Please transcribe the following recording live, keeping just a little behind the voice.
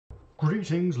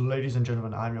Greetings, ladies and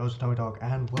gentlemen. I'm your host, Atomites,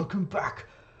 and welcome back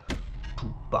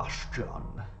to Bastion.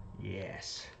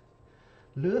 Yes.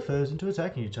 Lure foes into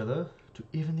attacking each other to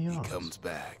even the odds. He comes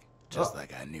back, just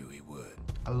like I knew he would.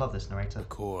 I love this narrator. The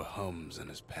core hums in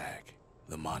his pack.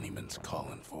 The monument's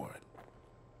calling for it.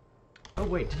 Oh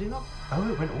wait, did he not?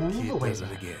 Oh, it went all the way does it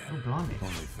back. again. Oh, blimey.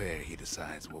 Only fair he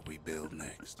decides what we build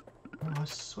next. Oh, I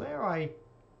swear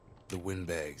The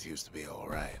windbags used to be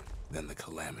alright. Then the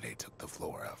calamity took the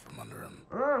floor out from under him.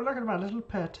 Oh, look at my little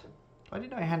pet. I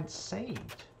didn't know I hadn't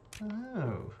saved.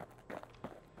 Oh.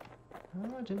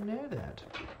 Oh, I didn't know that.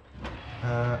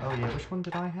 Oh yeah, which one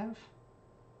did I have?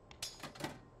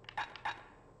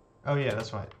 Oh yeah,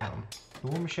 that's right. The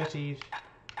war machete,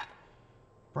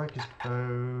 breaker's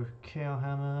bow, chaos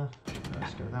hammer.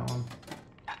 Let's go with that one.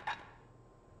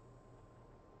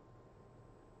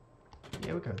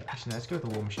 Yeah, we'll go with that. Actually, no, let's go with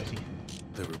the war machete.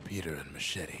 The repeater and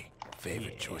machete.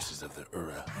 Favorite choices of the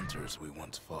Ura hunters we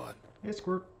once fought. Yeah,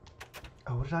 squirt.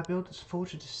 Oh, what did I build? It's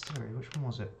Forge a Distillery. Which one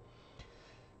was it?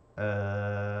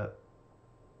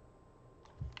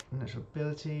 Natural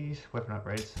abilities, weapon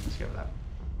upgrades. Let's go with that.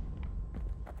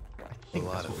 I think A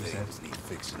lot that's of what we said. things need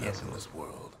fixing Yes, up in this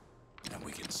world, and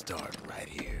we can start right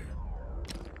here.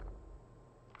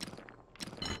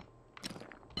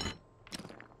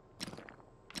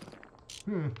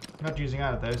 Not using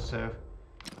either of those, so...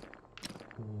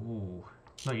 Ooh.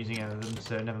 Not using either of them,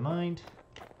 so never mind.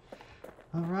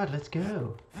 Alright, let's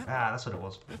go. Ah, that's what it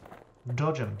was.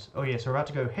 Dodgems. Oh yes, we're about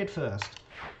to go head first.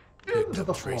 Into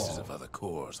the Traces fall. of other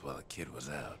cores while the kid was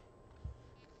out.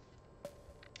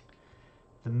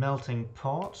 The melting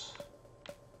pot.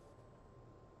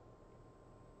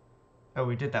 Oh,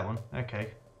 we did that one.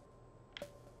 Okay.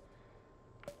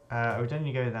 We don't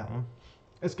need to go to that one.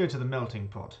 Let's go to the melting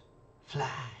pot. Fly.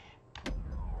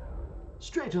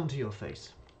 Straight onto your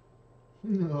face.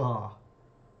 Ah.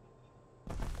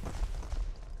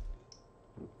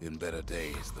 In better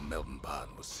days, the melting pot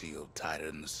was sealed tighter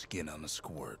than the skin on a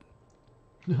squirt.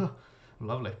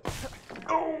 Lovely.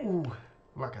 Oh!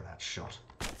 Look at that shot.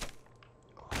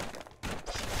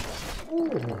 Ooh,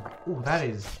 ooh, that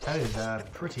is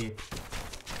pretty.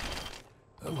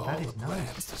 Of Ooh, all that the is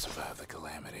plans nice. to survive the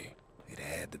calamity, it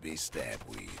had to be stab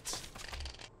weeds.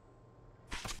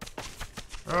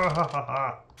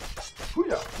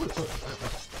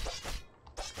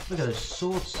 Look at those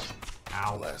swords.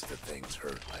 Ow. Blasted things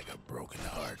hurt like a broken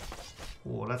heart.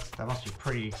 Oh, that must be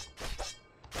pretty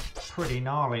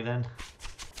gnarly then.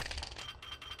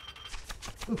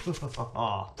 I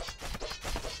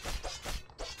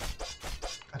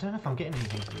don't know if I'm getting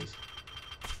anything for these.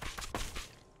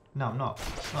 No, I'm not.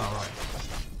 Oh, right.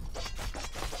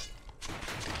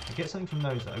 I get something from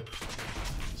those though.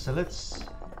 So let's.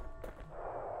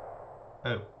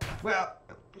 Oh, well.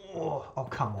 Oh,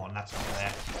 come on, that's not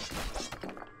there.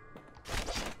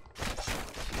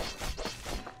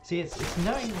 See, it's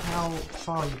knowing how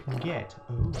far you can get.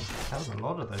 Ooh, that was a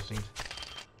lot of those things.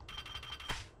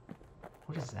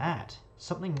 What is that?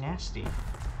 Something nasty.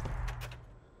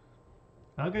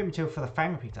 An upgrade material for the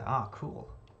fang repeater. Ah, cool.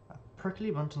 A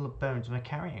prickly bundle of bones and a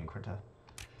carrion critter.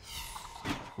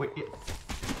 Wait,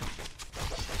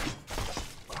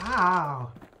 wow,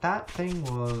 that thing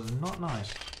was not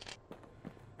nice.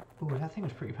 Ooh, that thing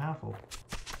was pretty powerful.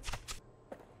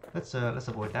 Let's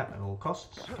avoid that at all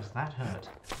costs, because that hurt.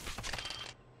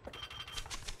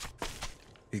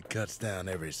 He cuts down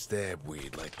every stab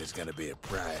weed like there's gonna be a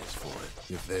prize for it.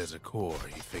 If there's a core,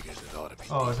 he figures it ought to be.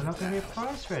 Oh, is there not deeper going to be a down.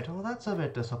 prize for it? Oh, that's a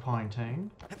bit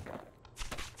disappointing.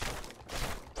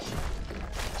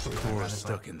 The core's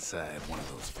stuck inside one of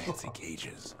those fancy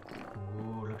cages.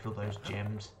 Ooh, look at all those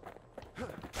gems.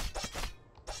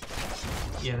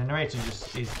 Yeah, the narrator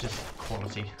is just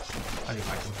quality. I do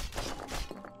like them.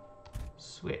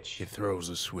 Switch. He throws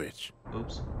a switch.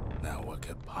 Oops. Now what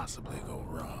could possibly go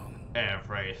wrong?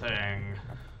 Everything.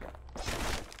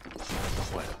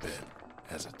 Quite a bit,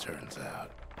 as it turns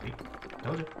out. See?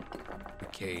 Told you. The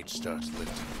cage starts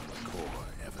lifting from the core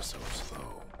ever so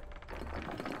slow.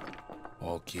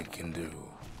 All Kid can do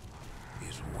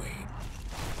is wait.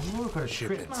 Ooh, I've got a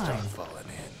strip Shipments mine. start falling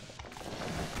in.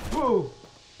 Whoa!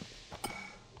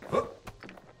 Oh,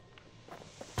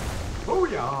 oh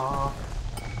yeah!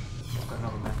 Got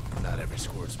another man. Not every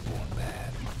squird's born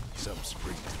bad. Some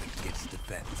spring to the kid's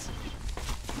defense.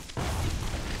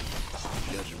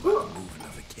 Judging by the movement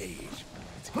of the cage,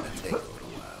 it's gonna take a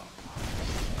little while.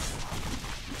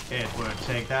 It won't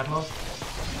take that long.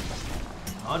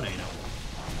 Oh, no, you don't.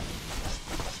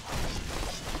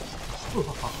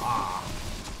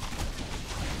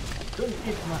 Don't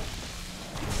eat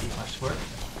my squirt.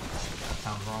 That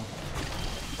sounds wrong.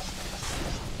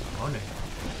 Oh no.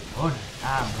 Oh no,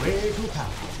 I'm way too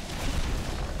powerful.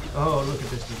 Oh, look at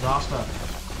this disaster.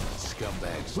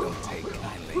 Scumbags don't take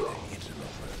kindly to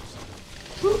interlopers.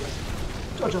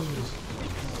 Judge on this.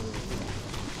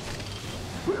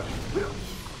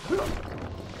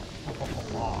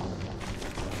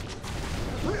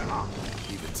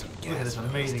 Even some Look at this gas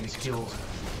amazing skills.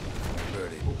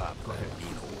 Birdie pop Got that it.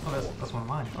 needle. Oh, that's one of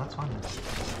mine. Oh, that's fine then.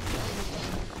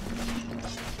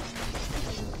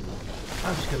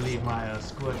 I'm just gonna leave my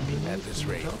squirt minions. At this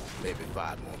rate, maybe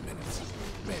 5 more minutes,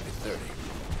 maybe 30.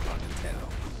 Hard to tell.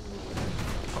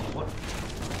 Oh, what?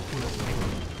 Ooh, that's a big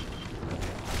one.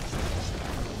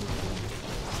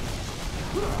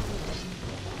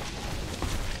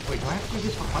 Wait, do I have to do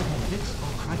this for 5 more minutes?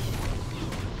 Oh, crikey.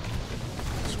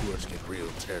 Squirts get real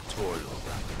territorial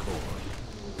around the core.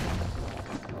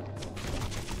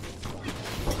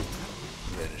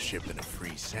 Better ship in a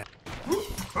free set.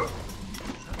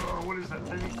 Oh, what is that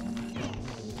thing?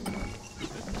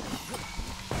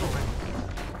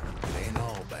 It ain't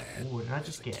all bad. Ooh, what did I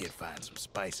just The get? kid finds some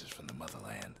spices from the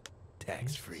motherland.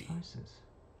 Tax-free. Spices.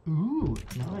 Ooh,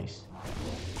 nice.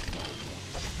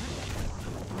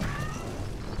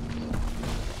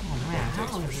 Oh man, how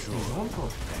long is this thing going for?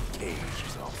 That cage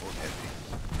is awful heavy.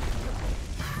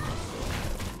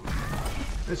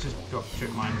 Let's just drop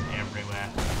trip mines everywhere.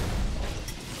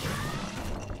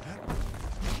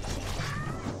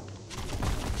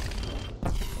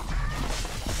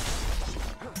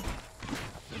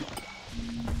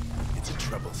 It's a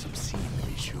troublesome scene to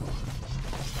be sure.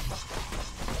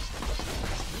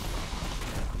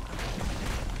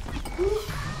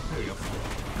 There we go.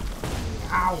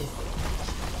 Ow!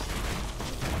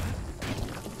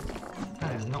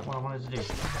 That is not what I wanted to do.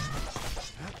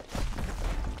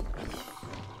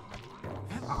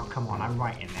 Oh, come on, I'm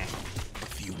right in there. A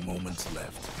few moments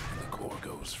left, and the core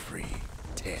goes free.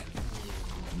 10,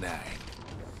 9,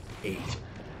 8.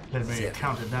 Let me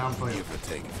count it down for you. Give or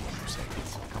take a few more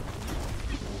seconds.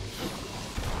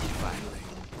 Finally,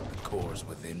 the core's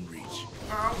within reach.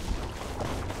 Ow.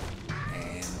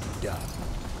 And done.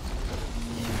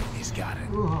 He's got it.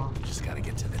 Ugh. Just gotta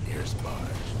get to the nearest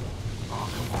barge. Oh,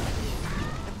 come on.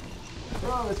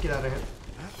 Oh, let's get out of here.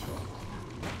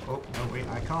 Oh, no, wait,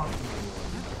 I can't.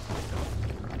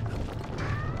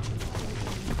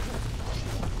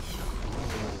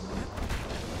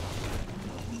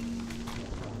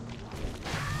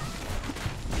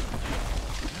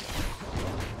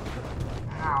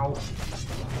 Ow.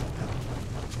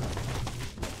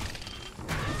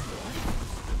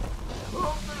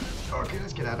 Oh, okay,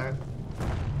 let's get out of here.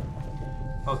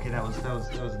 Okay, that was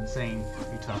insanely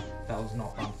tough. That was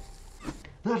not fun.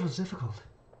 That was difficult.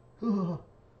 Ugh.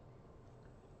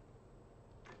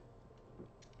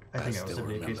 I think I was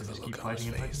simply a case of just keep fighting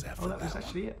and fighting. Oh, that was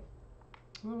actually it.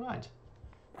 Alright.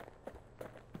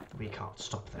 We can't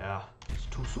stop there. It's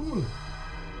too soon.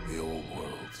 The old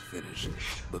world's finished,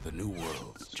 but the new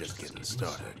world's just getting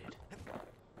started.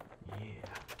 Yeah.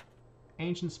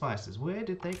 Ancient spices. Where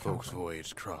did they come Folks from?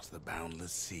 voyaged across the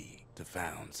boundless sea to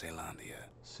found Celandia.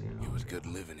 It was good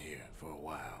living here for a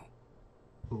while.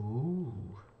 Ooh.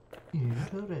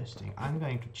 Interesting. I'm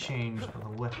going to change the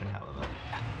weapon, however.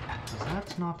 Because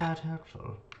that's not that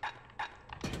helpful.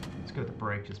 Let's go with the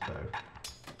breaker's bow.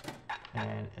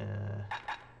 And,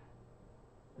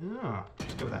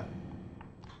 let's go with that.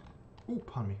 Ooh,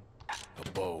 pardon me. A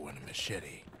bow and a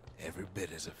machete, every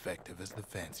bit as effective as the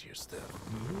fancier stuff.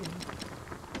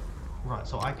 Right,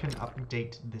 so I can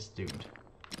update this dude.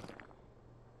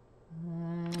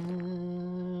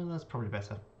 That's probably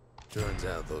better. Turns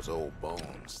out those old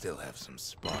bones still have some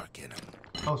spark in them.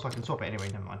 Oh, so I can swap it anyway,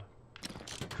 never mind.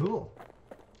 Cool.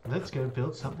 Let's go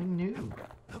build something new.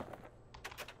 Oh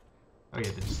yeah,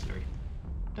 the distillery.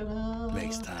 Ta-da!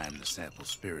 Makes time to sample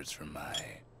spirits from my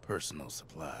personal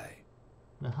supply.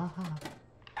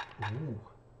 Ooh.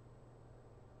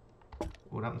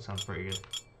 Ooh, that one sounds pretty good.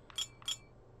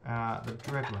 The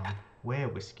Dread Rum. Ware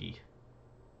Whiskey.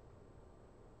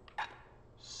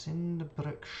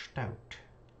 Cinderbrick Stout.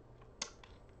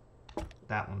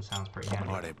 That one sounds pretty handy.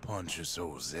 Party punch is so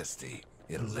zesty,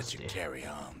 it'll let you carry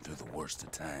on through the worst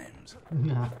of times.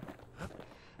 Nah.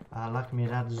 I like me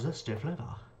that zesty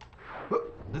flavor. Oh,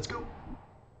 let's go.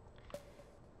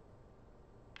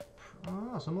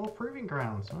 Ah, some more proving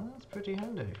grounds. Oh, that's pretty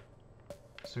handy.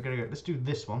 So we're gonna go. Let's do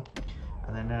this one,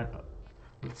 and then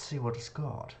let's see what it's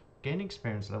got. Gain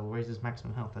experience level raises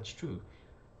maximum health. That's true.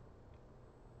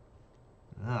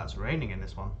 Ah, it's raining in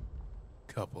this one.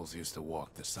 Couples used to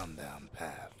walk the sundown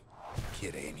path.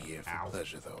 Kid ain't here for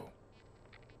pleasure, though.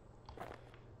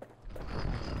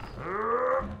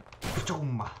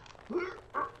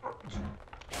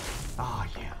 Ah,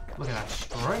 yeah. Look at that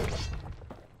strength.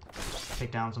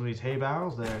 Take down some of these hay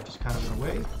barrels. They're just kind of in the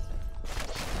way.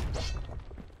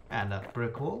 And that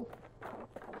brick wall.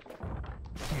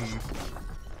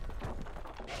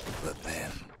 But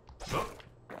then...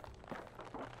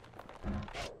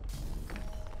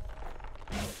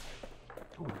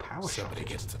 Ooh, power somebody shot.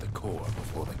 gets to the core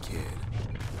before the kid.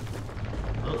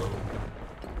 Uh-oh.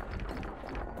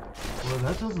 Well,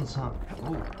 that doesn't sound...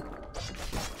 Ooh.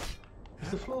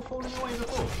 Is the floor falling away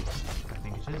before me? I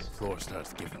think it is. The floor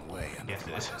starts giving way under Yes,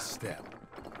 it is. a step.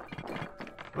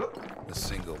 Whoop. A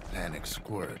single panic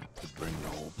squirt could bring the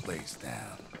whole place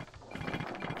down.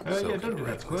 Yeah, could don't a do that,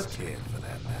 reckless squirt. kid, for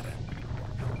that matter.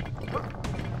 Whoop.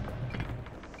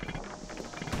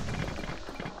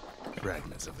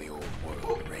 Fragments of the old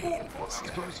world rain from the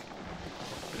sky.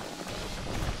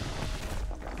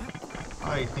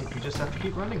 I think we just have to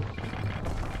keep running.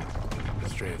 The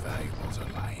stray valuables are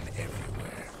lying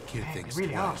everywhere. Kid Yeah, thinks they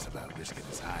really twice are. about risking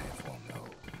his hide for him,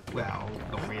 though. Well,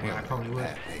 not really. I probably would.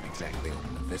 That ain't exactly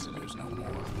open to visitors no more.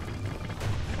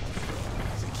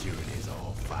 Security is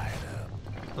all fired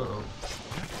up. Uh-oh.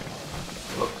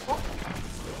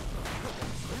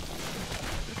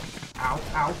 Ow,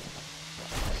 ow.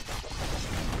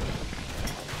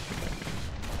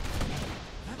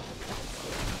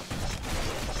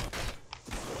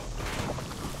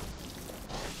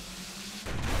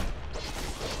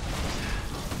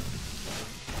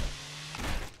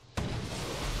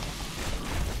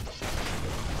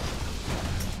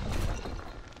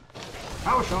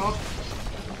 Power shot!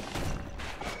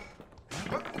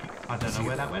 I don't know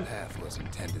where that went. The path was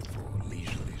intended for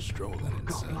leisurely strolling and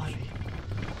God, such. blimey.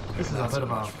 This is a Not bit so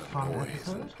of a much for fun noise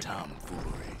episode. and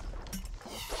tomfoolery.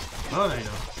 Oh, there you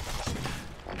go.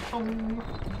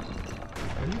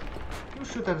 Really? You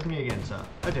shoot that at me again, sir.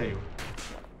 I dare you.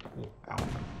 Oh, ow.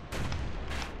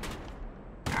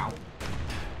 Ow.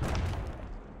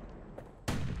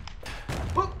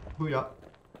 Oh, booyah.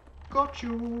 Got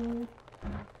you.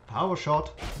 Power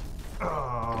shot.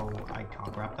 Oh, I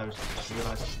can't grab those. Just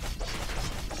realised.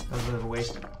 That was a bit of a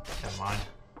waste. Never mind.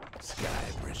 Sky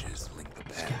bridges link the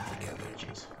path Sky together.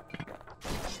 bridges.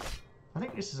 I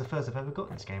think this is the first I've ever got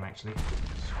in this game, actually.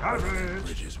 Sky bridge!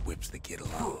 Bridges whips the kid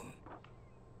along.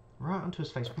 Right onto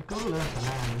his face. We've got to learn to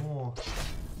land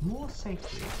more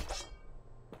safely.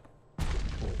 Oh,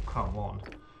 come on.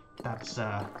 That's,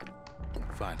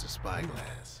 Finds a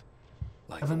spyglass.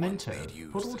 Like a the ones memento. they'd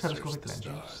used Portable to telescopic search the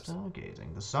lenses. stars.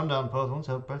 Stargazing. The sundown portals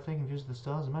help breathtaking views of the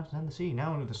stars, the mountains, and the sea.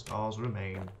 Now only the stars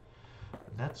remain.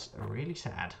 That's really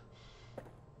sad.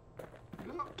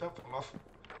 Don't fall off.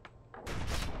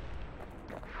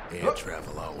 Air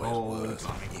travel always was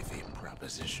an blimey. iffy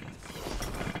proposition.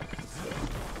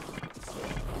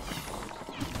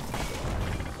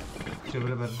 Do a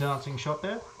bit of a dancing shot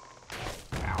there.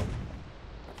 Ow.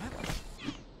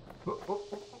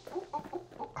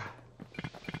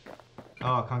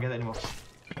 Oh, I can't get that anymore.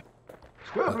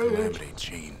 Square But bridge! calamity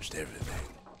changed everything,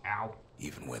 Ow.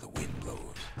 even where the wind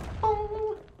blows.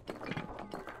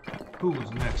 Boom.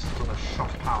 Who's next for the shot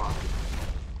power?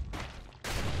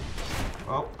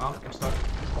 Oh, I'm stuck.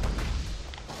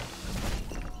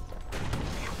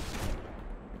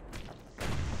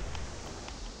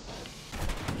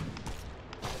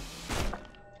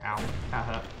 Ow, that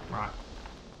hurt. Right.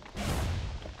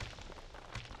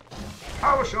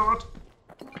 Power shot!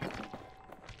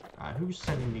 Who's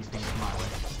sending these things my way?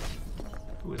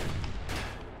 Who is it?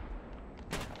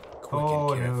 Quick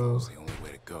Oh, and careful no. is the only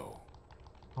way to go.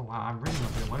 Oh wow, I'm really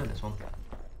not doing well in this one.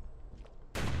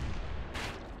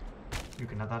 You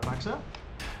can have that back, sir.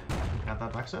 You can have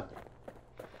that back, sir.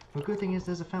 The good thing is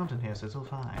there's a fountain here, so it's all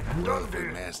fine. If we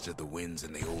mastered the winds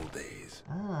in the old days,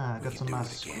 Ah, I we got can some do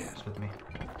nice it again. scoops with me.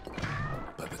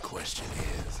 But the question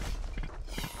is,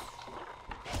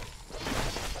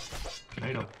 No,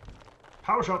 you don't.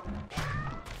 Power shot!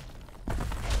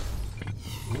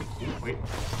 Ooh, wait.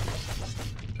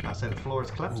 I said the floor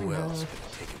is collapsing. who else could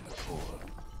have taken the core?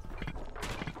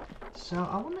 So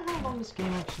I wonder how long this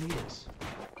game actually is.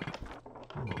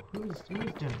 Oh, who's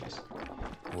doing this?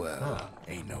 Well,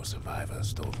 ain't no survivor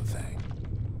stole the thing.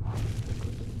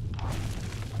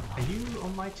 Are you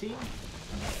on my team?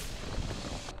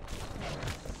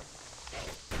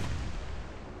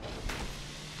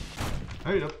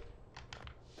 Hold up.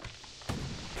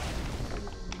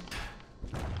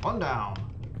 One down.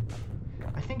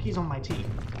 I think he's on my team.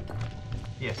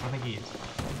 Yes, I think he is.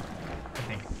 I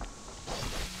think.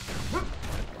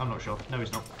 I'm not sure. No,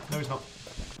 he's not. No, he's not.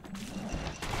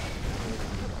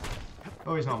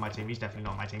 Oh, he's not on my team. He's definitely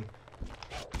not on my team.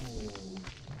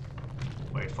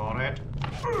 Wait for it.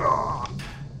 Oh.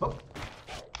 Oh.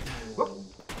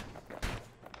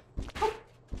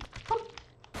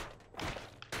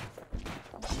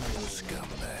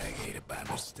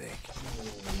 My mistake.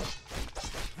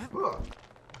 Ugh.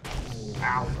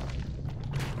 Ow.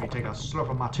 Let me take a slurp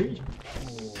of my tea.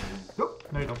 Oh,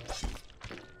 no you don't.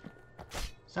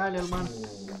 Sorry, little man.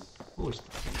 Oh,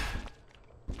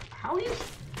 how are you?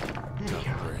 There you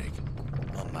go. Break.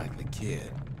 Unlike the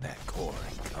kid, that core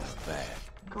ain't coming back.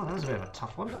 God, that was a bit of a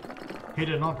tough one. He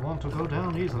did not want to go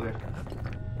down easily.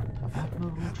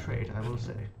 Admirable trait, I will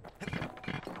say.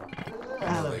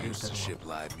 Well, they used to ship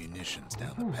live munitions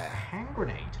down the path. Hand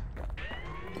grenade.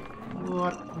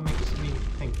 What makes me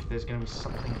think there's going to be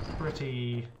something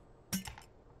pretty...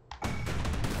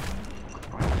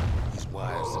 He's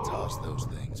wise to toss those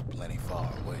things plenty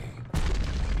far away.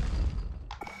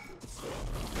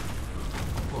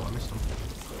 Oh, I missed him.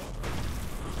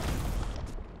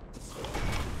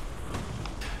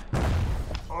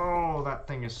 Oh, that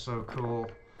thing is so cool.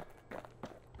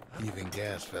 Even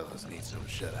gas fellas need some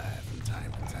shut-eye from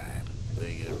time to time.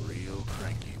 They get real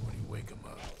cranky when you wake them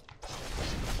up.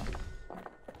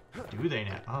 Do they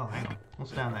now? Oh, hang on.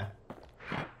 What's down there?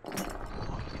 Oh,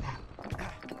 look at that.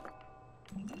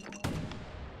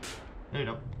 No, you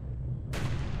don't.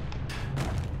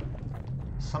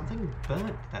 Something burnt,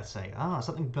 did that say? Ah,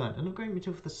 something burnt. And upgrade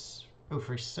material for this... Oh,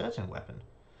 for a certain weapon.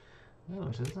 Oh,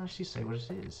 it doesn't actually say what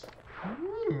it is.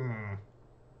 Hmm.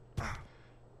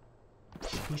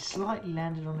 He slightly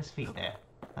landed on his feet there.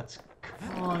 That's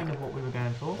kind of what we were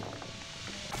going for.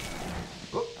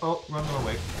 Oh, oh, run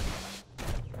away.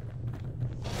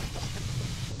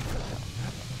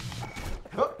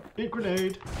 Oh, big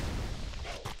grenade.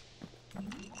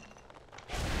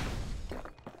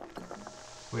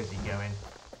 Where's he going?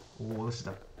 Oh, this is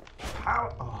the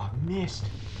power. Oh, I missed.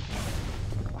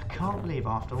 I can't believe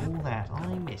after all that I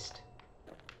missed.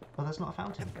 Oh, that's not a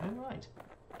fountain. Oh, right.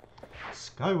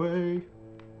 Skyway.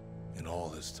 In all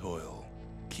this toil,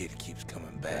 Kid keeps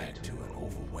coming back to an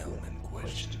overwhelming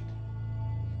question.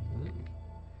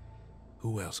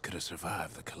 Who else could have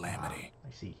survived the calamity?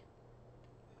 I see.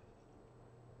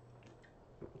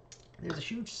 There's a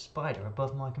huge spider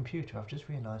above my computer, I've just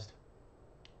realised.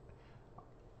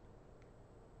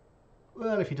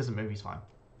 Well, if he doesn't move, he's fine.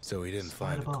 So he didn't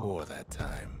find a core that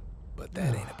time, but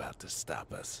that ain't about to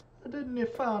stop us. I didn't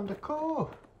find a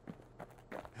core.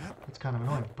 It's kind of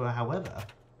annoying, but however,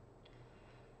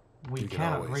 we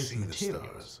cannot raise the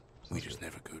materials. We just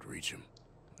never could reach them,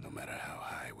 no matter how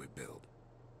high we build.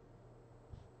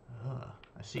 Ah,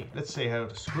 I see. Let's say how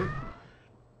to squirt.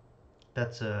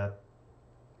 That's a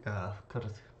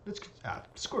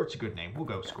Squirt's a good name. We'll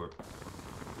go Squirt.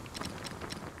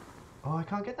 Oh, I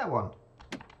can't get that one.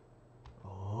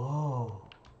 Oh,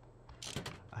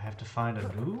 I have to find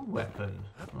a new weapon.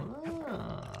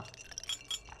 Ah.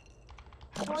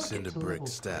 Cinder brick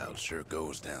stout sure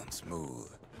goes down smooth,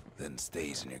 then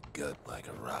stays in your gut like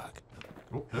a rock.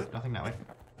 Oh, nope, nothing that way.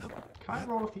 Can I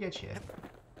roll off the edge here?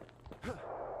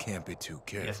 Can't be too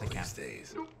careful these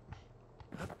days.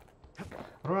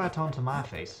 Right onto my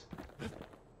face.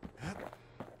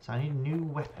 So I need a new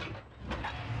weapon.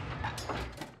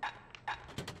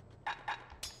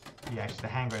 Yeah, actually the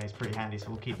hand grenade is pretty handy, so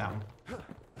we'll keep that one.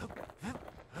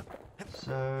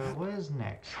 So where's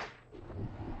next?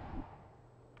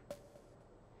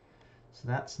 So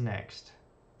that's next.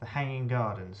 The Hanging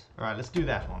Gardens. Alright, let's do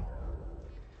that one.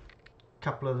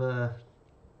 Couple of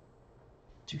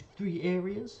 2-3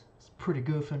 areas. It's pretty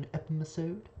good for an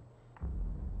episode.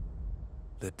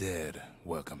 The dead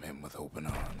welcome him with open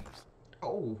arms.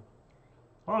 Oh!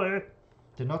 Ollie!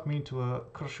 Did not mean to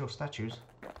crush your statues.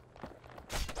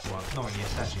 Well, not really your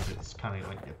statues, it's kind of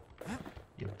like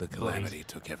your The calamity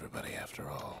took everybody after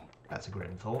all. That's a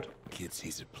grim thought. Kid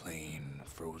sees it plain,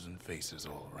 frozen faces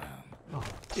all around. Oh,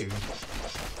 dude.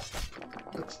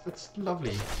 That's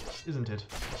lovely, isn't it?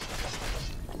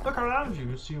 Look around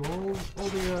you, see all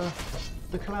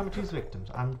the calamity's victims.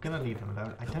 I'm gonna leave them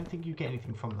alone. I don't think you get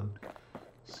anything from them.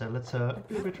 So let's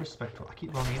be a bit respectful. I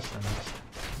keep running into them.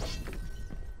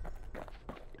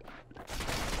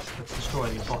 Let's destroy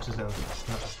these boxes though. I'm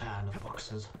not a fan of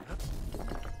boxes.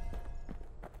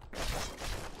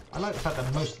 I like the fact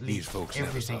that mostly these folks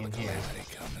everything in here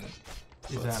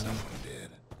is someone did.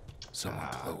 Someone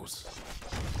close.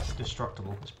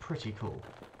 Destructible. It's pretty cool.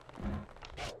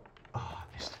 Oh, I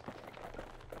missed.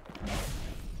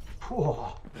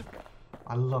 Whoa.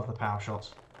 I love the power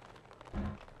shots.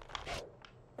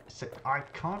 I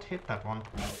can't hit that one.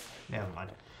 Never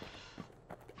mind.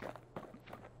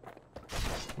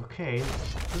 Okay,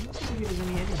 doesn't seem to be there's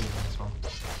any enemies in this one.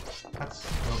 That's,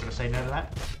 I'm not going to say no to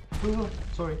that. Oh,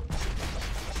 sorry.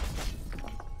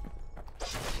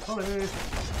 Sorry.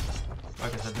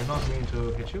 Like I said, did not mean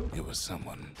to hit you. It was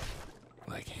someone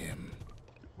like him.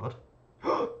 What?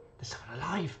 There's someone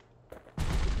alive.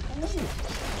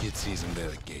 Kid sees him there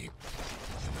at the gate,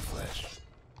 in the flesh.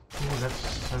 Oh, that's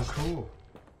so cool.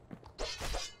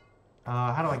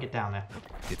 How do I get down there?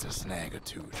 It's a snag or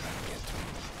two trying to get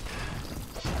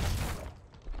to him.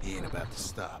 He ain't about to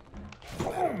stop, no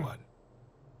matter what.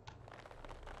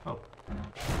 Oh.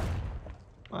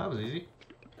 Well, that was easy.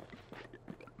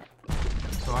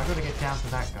 So I gotta get down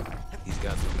to that guy. He's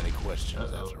got so many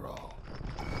questions after all.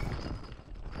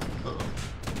 Uh-oh.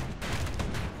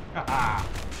 Ah!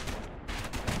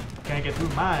 Can't get through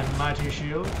my mighty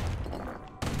shield.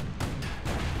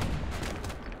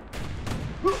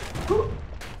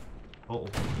 Uh-oh.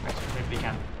 Maybe they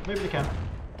can. Maybe they can.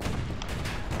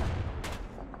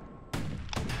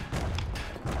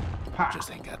 Ha!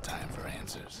 Just ain't got time for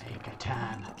answers. Ain't got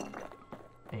time.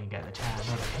 Ain't got the time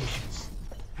or the patience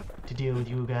to deal with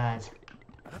you guys.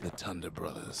 The Thunder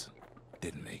Brothers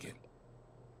didn't make it.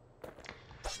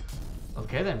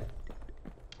 Okay then.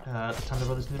 The Thunder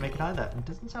Brothers didn't make it either. It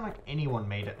doesn't sound like anyone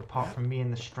made it apart from me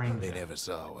and the stranger. They never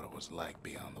saw what it was like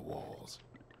beyond the walls.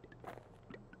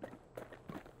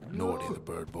 Nordy the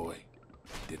bird boy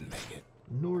didn't make it.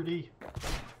 Nordy.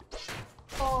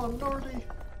 Oh, Nordy.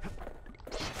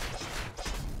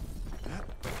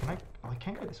 Wait, can I? Oh, I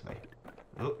can't go this way.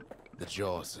 Oh. The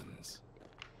Jawsons,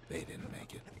 they didn't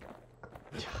make it.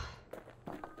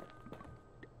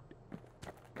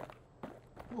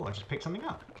 Oh, I just picked something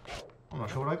up. I'm not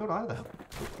sure what I got either.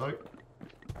 Oops, sorry.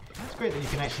 It's great that you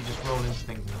can actually just roll into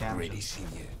things and damage Grady them.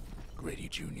 Sr., Grady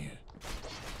Jr.,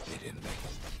 they didn't make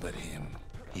it. But him,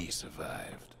 he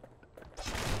survived.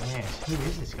 Yes, who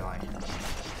is this guy?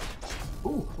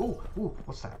 Ooh, ooh, ooh,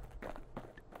 what's that?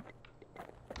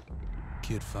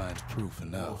 Kid finds proof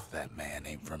enough that man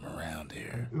ain't from around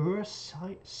here.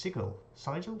 Sigil.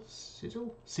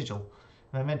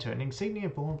 Memento, an insignia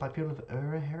borne by people of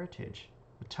Ura heritage.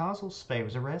 The Tarzal Spey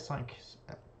was a rare sight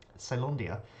in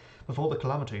Ceylondia before the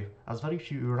calamity, as very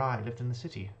few Urai lived in the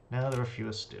city. Now there are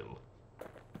fewer still.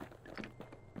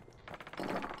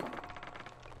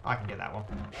 I can get that one.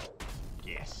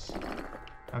 Yes.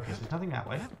 Okay, so there's nothing that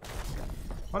way.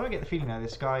 Why do I get the feeling now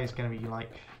this guy is going to be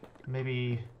like,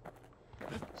 maybe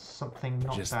something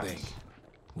not Just that... think,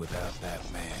 without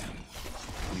that man,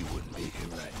 we wouldn't be here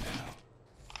right now,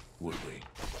 would we?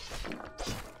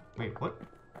 Wait, what?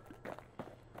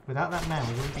 Without that man,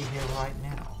 we wouldn't be here right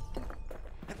now.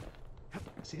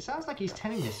 See, it sounds like he's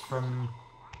telling this from...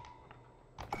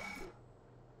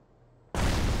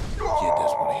 Kid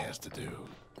does what he has to do.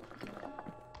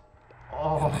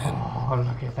 Oh,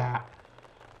 look at that.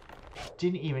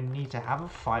 Didn't even need to have a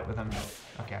fight with him.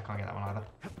 Okay, I can't get that one either.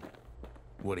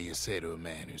 What do you say to a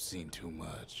man who's seen too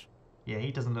much? Yeah,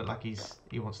 he doesn't look like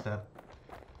he wants to...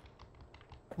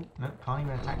 Ooh, no, can't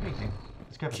even attack anything.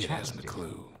 Let's go for Kid chat. hasn't a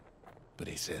clue, but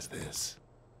he says this.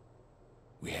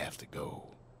 We have to go.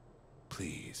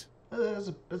 Please. That's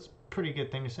a pretty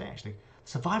good thing to say, actually.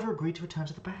 Survivor agreed to return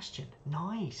to the Bastion.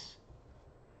 Nice.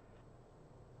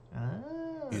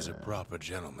 He's a proper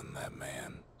gentleman, that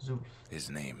man. Zulf. His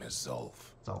name is Zulf.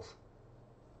 Zulf.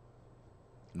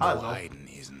 No Zulf. hiding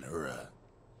he's an Ura.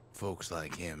 Folks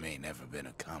like him ain't never been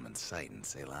a common sight in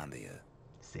Ceylondia.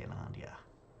 Zealandia.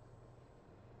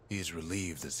 He's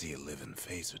relieved to see a living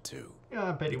face or two. Yeah,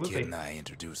 I bet he The would kid be. and I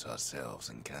introduce ourselves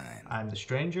in kind. I'm the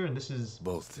stranger, and this is...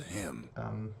 Both to him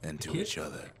and the to kid? each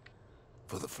other.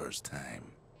 For the first time.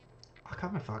 I can't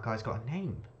remember if our guy's got a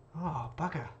name. Oh,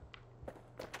 bugger.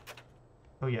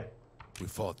 Oh, yeah. We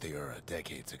fought the Ura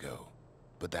decades ago.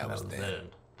 But that was then.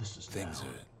 This is Things now.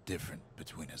 are different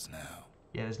between us now.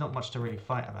 Yeah, there's not much to really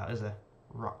fight about, is there?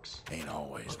 Rocks. Ain't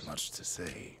always much to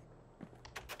say.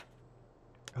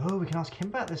 Oh, we can ask him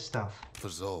about this stuff. For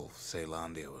Zulf,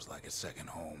 Ceylondia was like a second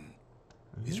home.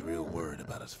 He's real worried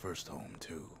about his first home,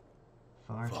 too.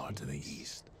 Far to the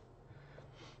east.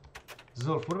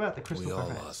 Zulf, what about the crystal We all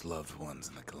prophet? lost loved ones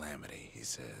in the calamity, he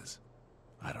says.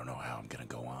 I don't know how I'm gonna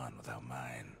go on without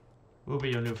mine. We'll be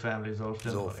your new family, Zulf.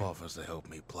 don't Zulf worry. offers to help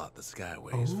me plot the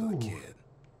skyways for the Ooh. kid.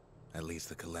 At least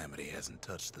the calamity hasn't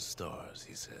touched the stars,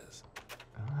 he says.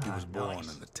 Ah, He was born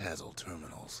nice. in the Tazal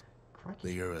terminals. Crikey.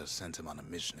 The Ura sent him on a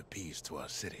mission of peace to our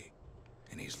city,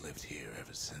 and he's lived here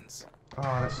ever since. Oh,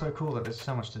 that's so cool that there's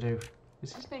so much to do.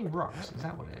 Is his name Rocks? Is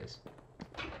that what it is?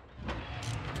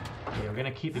 Yeah, we're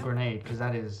gonna keep the grenade because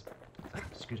that is,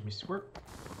 excuse me, squirt.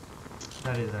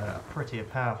 That is a pretty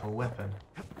powerful weapon.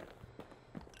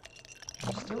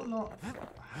 I'm still not.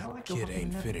 How do I go Kid up in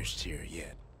ain't there? finished here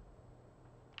yet.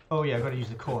 Oh yeah, I gotta use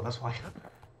the core. That's why.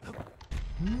 The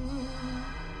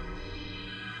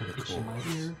Itch in my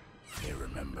cores. ear. They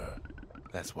remember.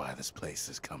 That's why this place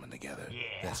is coming together. Yeah.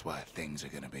 That's why things are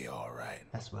gonna be alright.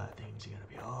 That's why things are gonna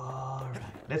be alright.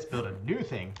 Let's build a new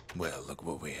thing. Well, look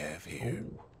what we have here.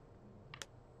 Ooh.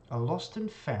 A lost and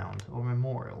found, or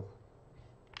memorial.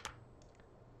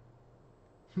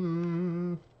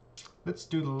 Let's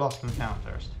do the lost and found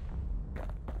first.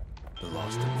 The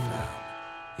lost and found.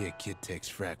 Here, kid takes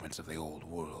fragments of the old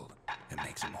world and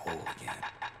makes them whole again.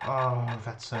 Oh,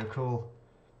 that's so cool.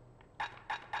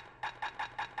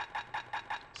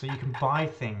 So you can buy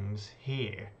things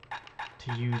here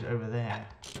to use over there.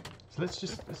 So let's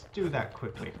do that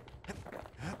quickly.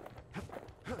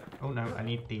 Oh no, I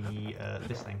need the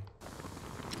this thing.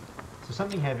 So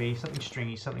something heavy, something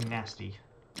stringy, something nasty.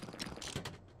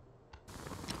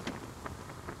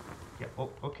 Yeah.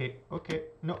 Oh, okay, okay.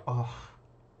 No. Oh,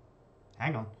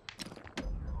 hang on.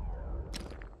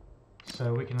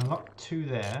 So we can unlock 2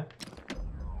 there.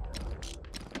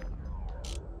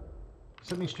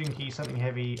 Something stringy, something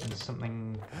heavy, and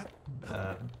something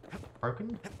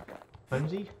broken?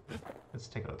 Bonesy? Let's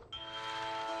take a look.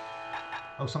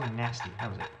 Oh, something nasty.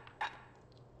 That was it.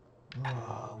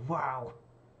 Oh, wow.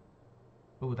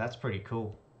 Oh, that's pretty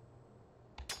cool.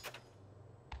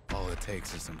 All it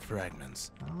takes is some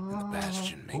fragments, and the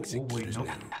Bastion makes it wait, good as nope.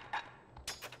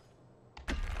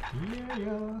 new.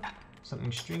 Yeah.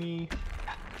 Something stringy.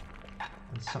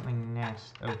 And something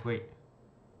nasty. Oh, wait.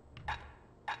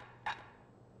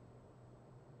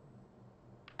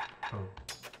 Oh.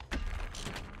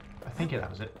 I think that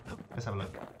was it. Let's have a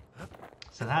look.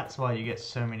 So that's why you get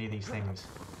so many of these things.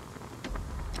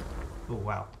 Oh,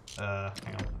 wow.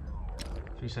 Hang on.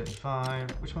 375.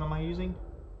 Which one am I using?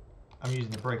 I'm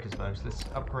using the breaker's bow, so let's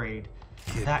upgrade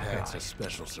Kid that packs guy. a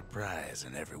special surprise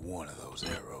in every one of those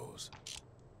arrows.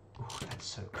 Ooh, that's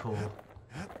so cool.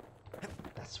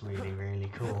 That's really,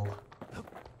 really cool.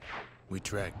 We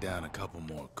tracked down a couple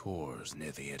more cores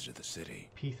near the edge of the city.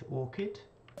 Peath Orchid.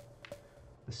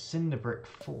 The Cinderbrick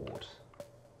Fort.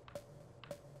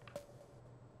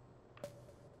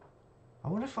 I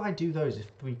wonder if I do those, if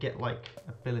we get, like,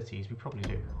 abilities. We probably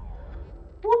do.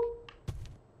 Whoop!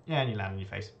 Yeah, and you land on your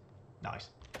face. Nice.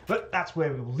 But that's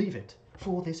where we will leave it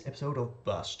for this episode of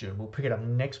Bastion. We'll pick it up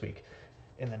next week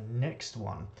in the next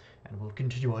one. And we'll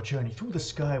continue our journey through the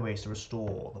skyways to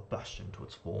restore the Bastion to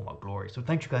its former glory. So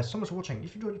thank you guys so much for watching.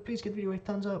 If you enjoyed it, please give the video a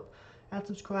thumbs up. And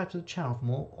subscribe to the channel for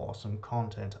more awesome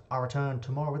content. I'll return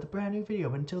tomorrow with a brand new video.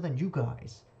 But until then, you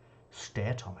guys, stay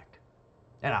atomic.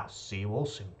 And I'll see you all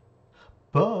soon.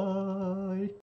 Bye!